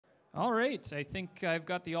All right, I think I've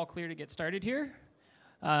got the all clear to get started here.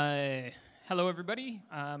 Hello, everybody.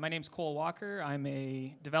 My name's Cole Walker. I'm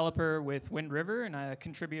a developer with Wind River and a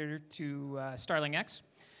contributor to Starling X.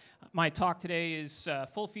 My talk today is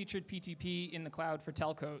full-featured PTP in the cloud for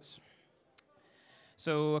telcos.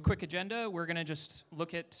 So a quick agenda, we're going to just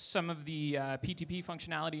look at some of the PTP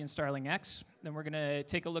functionality in Starling X. Then we're going to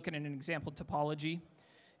take a look at an example topology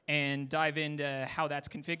and dive into how that's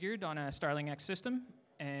configured on a Starling X system.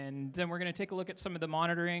 And then we're going to take a look at some of the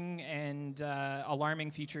monitoring and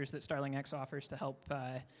alarming features that Starling X offers to help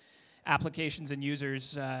applications and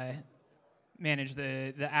users manage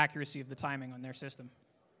the accuracy of the timing on their system.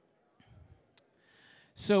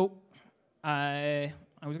 So I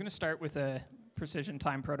was going to start with a precision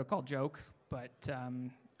time protocol joke, but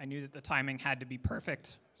I knew that the timing had to be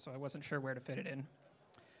perfect, so I wasn't sure where to fit it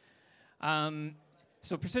in.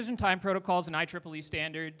 So precision time protocol is an IEEE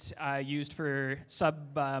standard used for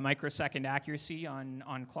sub-microsecond accuracy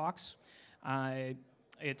on clocks.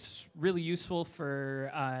 It's really useful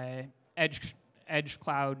for edge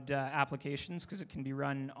cloud applications because it can be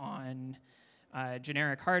run on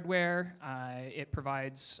generic hardware. It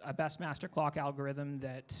provides a best master clock algorithm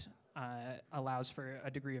that allows for a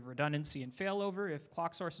degree of redundancy and failover if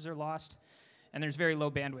clock sources are lost, and there's very low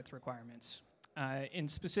bandwidth requirements. In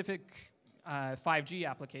specific 5G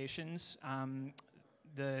applications,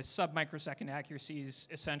 the sub-microsecond accuracy is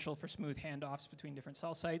essential for smooth handoffs between different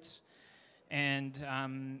cell sites.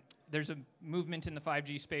 And there's a movement in the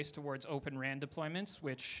 5G space towards open RAN deployments,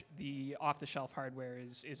 which the off-the-shelf hardware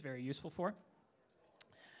is very useful for.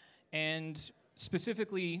 And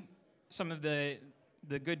specifically, some of the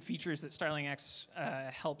good features that Starling X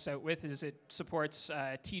helps out with is it supports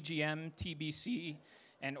TGM, TBC,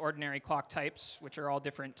 and ordinary clock types, which are all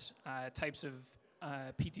different types of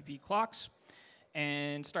PTP clocks.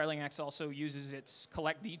 And Starling X also uses its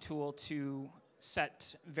collect-D tool to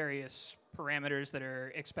set various parameters that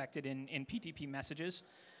are expected in PTP messages,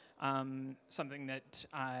 something that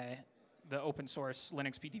the open source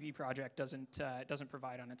Linux PTP project doesn't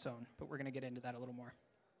provide on its own, but we're going to get into that a little more.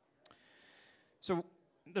 So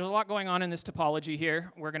there's a lot going on in this topology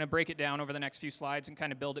here. We're going to break it down over the next few slides and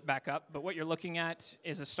kind of build it back up. But what you're looking at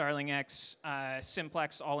is a Starling X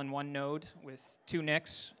simplex all-in-one node with 2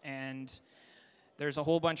 NICs. And there's a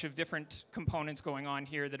whole bunch of different components going on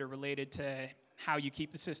here that are related to how you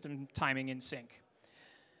keep the system timing in sync.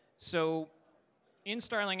 So in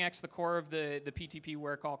Starling X, the core of the PTP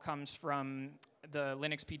work all comes from the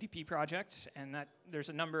Linux PTP project, and that there's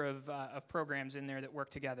a number of programs in there that work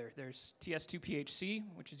together. There's TS2PHC,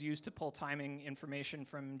 which is used to pull timing information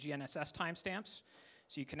from GNSS timestamps.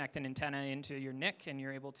 So you connect an antenna into your NIC, and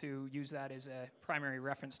you're able to use that as a primary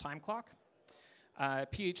reference time clock.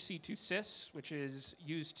 PHC2sys, which is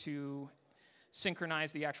used to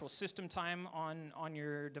synchronize the actual system time on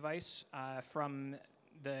your device from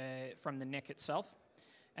the NIC itself.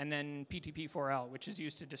 And then PTP4L, which is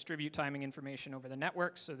used to distribute timing information over the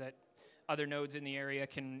network so that other nodes in the area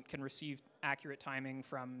can receive accurate timing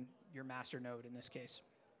from your master node in this case.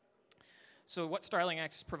 So what Starling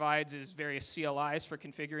X provides is various CLIs for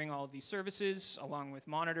configuring all of these services, along with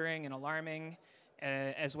monitoring and alarming,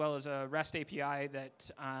 as well as a REST API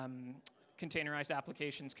that containerized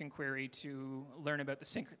applications can query to learn about the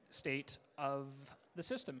sync state of the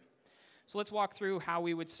system. So let's walk through how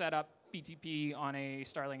we would set up PTP on a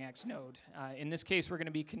Starling X node. In this case, we're going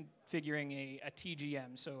to be configuring a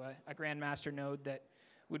TGM, so a grandmaster node that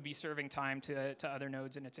would be serving time to other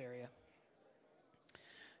nodes in its area.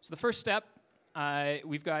 So the first step,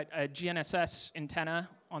 we've got a GNSS antenna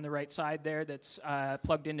on the right side there that's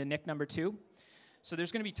plugged into NIC number 2. So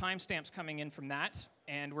there's going to be timestamps coming in from that,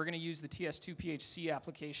 and we're going to use the TS2PHC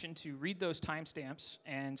application to read those timestamps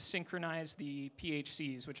and synchronize the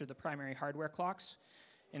PHCs, which are the primary hardware clocks.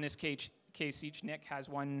 In this case, each NIC has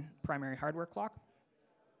one primary hardware clock.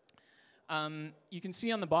 You can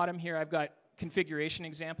see on the bottom here, I've got configuration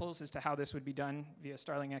examples as to how this would be done via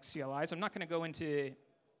Starling X CLIs. I'm not going to go into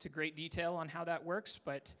great detail on how that works,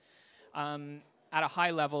 but at a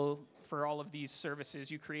high level, for all of these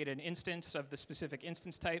services, you create an instance of the specific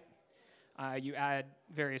instance type. You add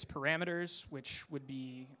various parameters, which would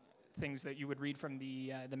be things that you would read from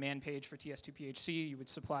the man page for TS2PHC. You would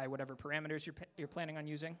supply whatever parameters you're planning on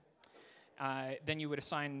using. Then you would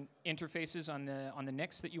assign interfaces on the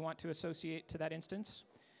NICs that you want to associate to that instance.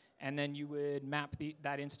 And then you would map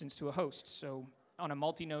that instance to a host. So on a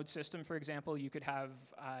multi-node system, for example, you could have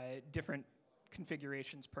different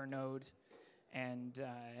configurations per node, and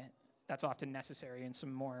that's often necessary in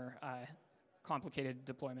some more complicated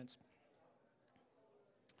deployments.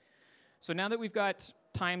 So now that we've got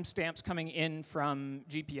timestamps coming in from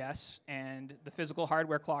GPS, and the physical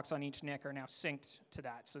hardware clocks on each NIC are now synced to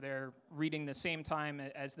that. So they're reading the same time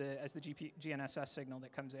as the GNSS signal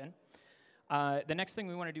that comes in. The next thing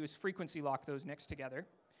we want to do is frequency lock those NICs together.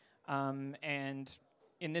 And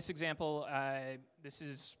in this example, this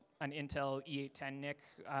is an Intel E810 NIC,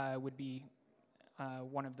 would be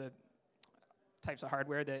one of the types of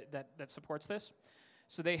hardware that supports this.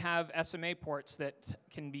 So they have SMA ports that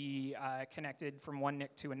can be connected from one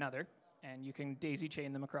NIC to another, and you can daisy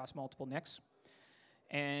chain them across multiple NICs.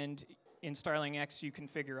 And in Starling X, you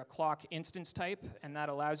configure a clock instance type, and that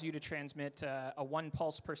allows you to transmit a 1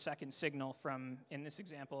 pulse per second signal from, in this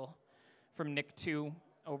example, from NIC 2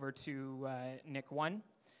 over to NIC 1.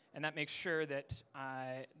 And that makes sure that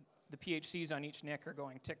the PHCs on each NIC are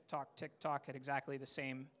going tick-tock at exactly the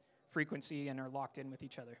same frequency and are locked in with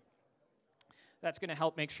each other. That's going to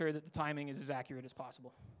help make sure that the timing is as accurate as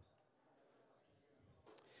possible.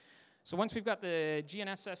 So once we've got the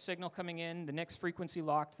GNSS signal coming in, the NIC's frequency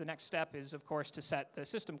locked, the next step is, of course, to set the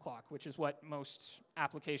system clock, which is what most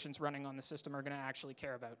applications running on the system are going to actually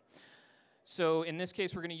care about. So in this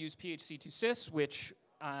case, we're going to use PHC2sys, which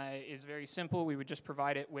is very simple. We would just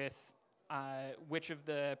provide it with which of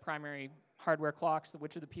the primary hardware clocks,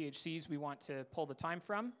 which of the PHCs we want to pull the time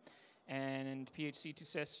from. And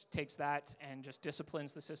PHC2sys takes that and just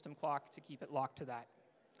disciplines the system clock to keep it locked to that.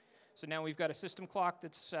 So now we've got a system clock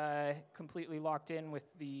that's completely locked in with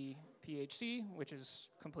the PHC, which is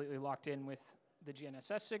completely locked in with the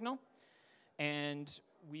GNSS signal. And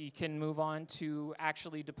we can move on to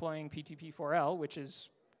actually deploying PTP4L, which is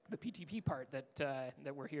the PTP part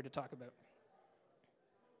that we're here to talk about.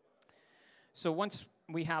 So once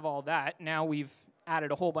we have all that, now we've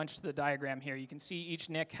added a whole bunch to the diagram here. You can see each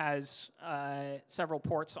NIC has several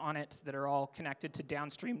ports on it that are all connected to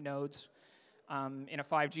downstream nodes. In a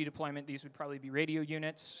 5G deployment, these would probably be radio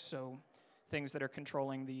units, so things that are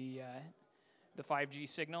controlling the 5G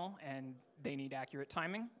signal, and they need accurate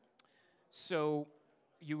timing. So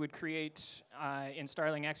you would create, in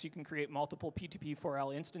Starling X, you can create multiple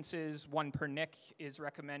PTP4L instances. 1 per NIC is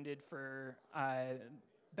recommended for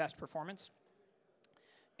best performance.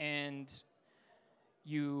 And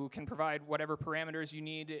you can provide whatever parameters you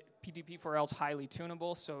need. PTP4L is highly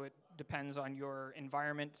tunable, so it depends on your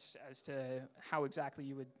environment as to how exactly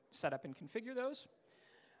you would set up and configure those.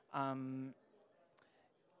 And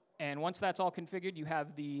once that's all configured, you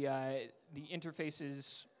have the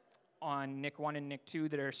interfaces on NIC 1 and NIC 2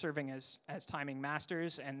 that are serving as timing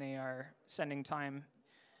masters, and they are sending time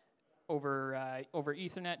over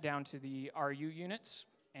Ethernet down to the RU units,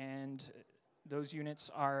 and those units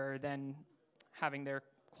are then having their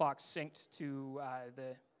clocks synced to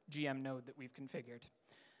the GM node that we've configured.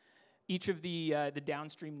 Each of the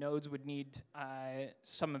downstream nodes would need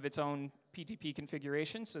some of its own PTP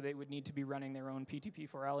configuration, so they would need to be running their own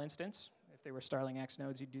PTP4L instance. If they were Starling X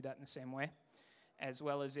nodes, you'd do that in the same way, as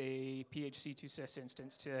well as a PHC2sys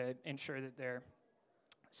instance to ensure that their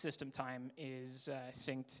system time is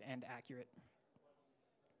synced and accurate.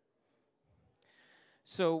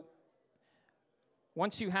 So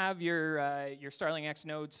once you have your Starling X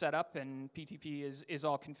node set up and PTP is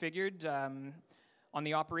all configured, on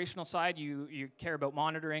the operational side, you care about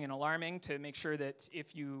monitoring and alarming to make sure that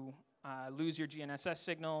if you lose your GNSS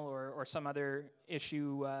signal or some other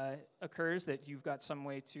issue occurs, that you've got some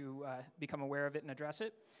way to become aware of it and address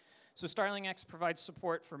it. So Starling X provides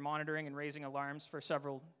support for monitoring and raising alarms for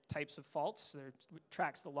several types of faults. It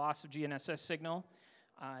tracks the loss of GNSS signal.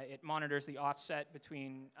 It monitors the offset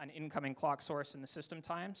between an incoming clock source and the system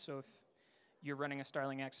time. So if you're running a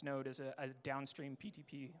Starling X node as a downstream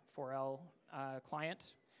PTP4L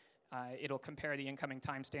client, it'll compare the incoming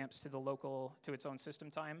timestamps to its own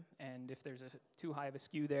system time, and if there's too high of a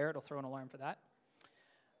skew there, it'll throw an alarm for that.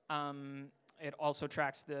 It also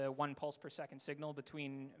tracks the 1 pulse per second signal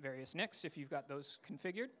between various NICs if you've got those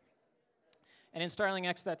configured. And in Starling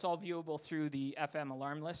X, that's all viewable through the FM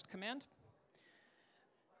alarm list command.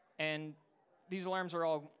 And these alarms are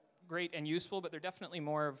all great and useful, but they're definitely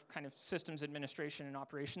more of kind of systems administration and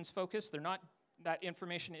operations focused. They're not, that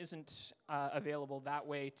information isn't available that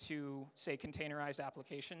way to, say, containerized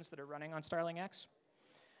applications that are running on Starling X.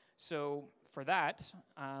 So for that,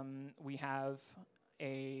 we have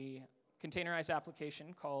a containerized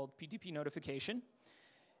application called PTP notification.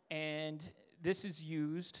 And this is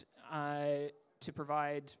used to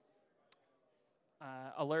provide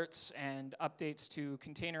alerts and updates to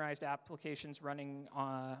containerized applications running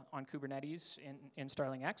on Kubernetes in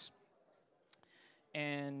Starling X.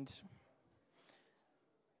 And,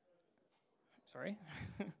 sorry.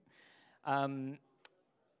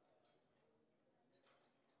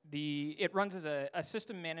 It runs as a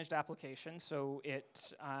system-managed application, so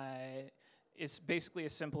it is basically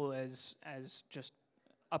as simple as just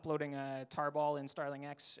uploading a tarball in Starling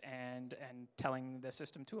X and telling the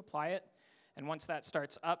system to apply it. And once that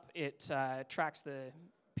starts up, it tracks the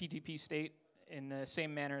PTP state in the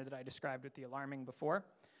same manner that I described with the alarming before.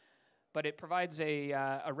 But it provides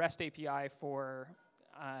a REST API for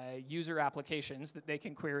user applications that they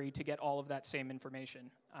can query to get all of that same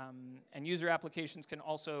information. And user applications can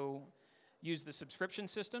also use the subscription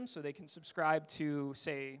system, so they can subscribe to,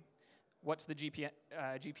 say, what's the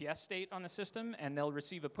GPS state on the system, and they'll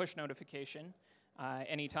receive a push notification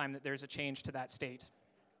anytime that there's a change to that state.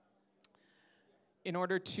 In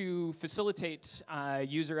order to facilitate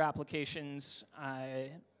user applications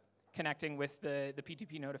connecting with the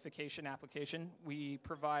PTP notification application, we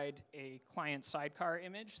provide a client sidecar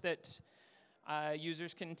image that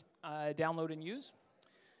users can download and use.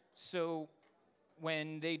 So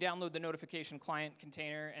when they download the notification client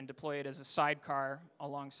container and deploy it as a sidecar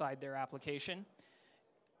alongside their application,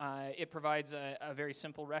 it provides a very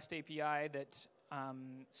simple REST API that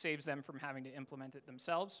saves them from having to implement it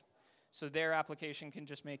themselves. So their application can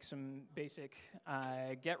just make some basic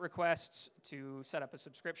GET requests to set up a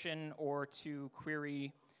subscription or to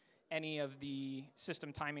query any of the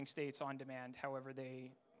system timing states on demand, however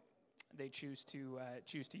they choose to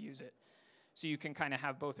use it. So you can kind of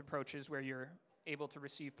have both approaches where you're able to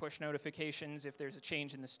receive push notifications if there's a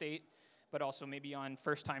change in the state, but also maybe on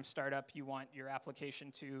first-time startup, you want your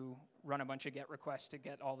application to run a bunch of GET requests to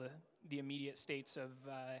get all the immediate states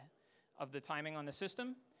of the timing on the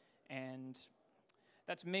system. And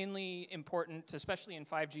that's mainly important, especially in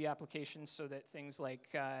 5G applications, so that things like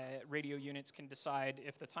radio units can decide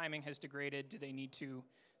if the timing has degraded, do they need to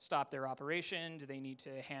stop their operation, do they need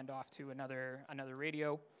to hand off to another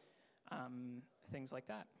radio, things like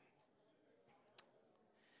that.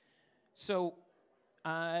 So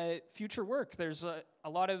future work, there's a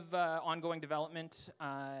lot of ongoing development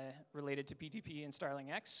related to PTP and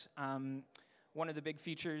Starling X. One of the big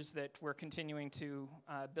features that we're continuing to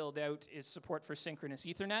build out is support for synchronous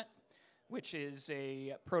Ethernet, which is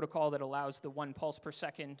a protocol that allows the 1 pulse per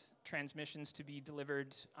second transmissions to be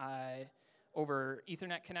delivered over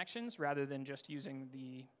Ethernet connections rather than just using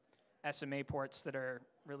the SMA ports that are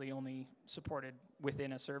really only supported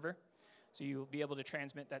within a server. So you'll be able to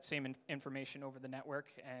transmit that same information over the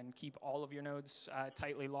network and keep all of your nodes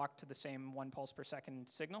tightly locked to the same 1 pulse per second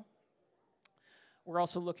signal. We're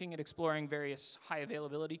also looking at exploring various high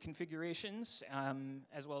availability configurations,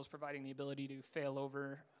 as well as providing the ability to fail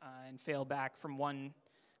over and fail back from one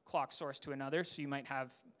clock source to another. So you might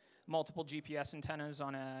have multiple GPS antennas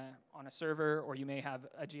on a server, or you may have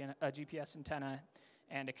a GPS antenna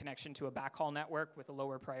and a connection to a backhaul network with a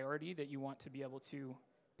lower priority that you want to be able to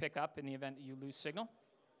pick up in the event that you lose signal.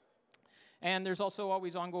 And there's also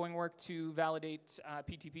always ongoing work to validate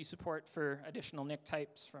PTP support for additional NIC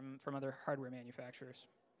types from other hardware manufacturers.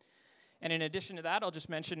 And in addition to that, I'll just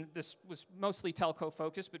mention this was mostly telco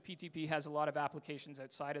focused, but PTP has a lot of applications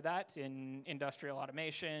outside of that in industrial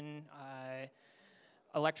automation,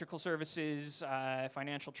 electrical services,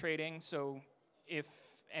 financial trading. So if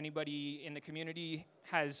anybody in the community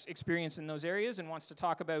has experience in those areas and wants to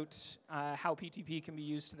talk about how PTP can be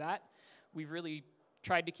used to that, we've really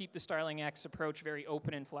tried to keep the Starling X approach very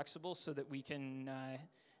open and flexible so that we can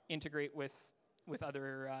integrate with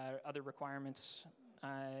other requirements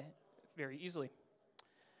very easily.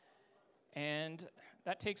 And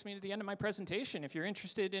that takes me to the end of my presentation. If you're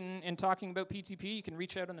interested in talking about PTP, you can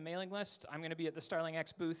reach out on the mailing list. I'm going to be at the Starling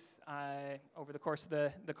X booth over the course of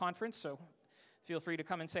the conference, so feel free to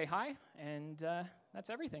come and say hi. And that's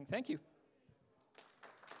everything. Thank you.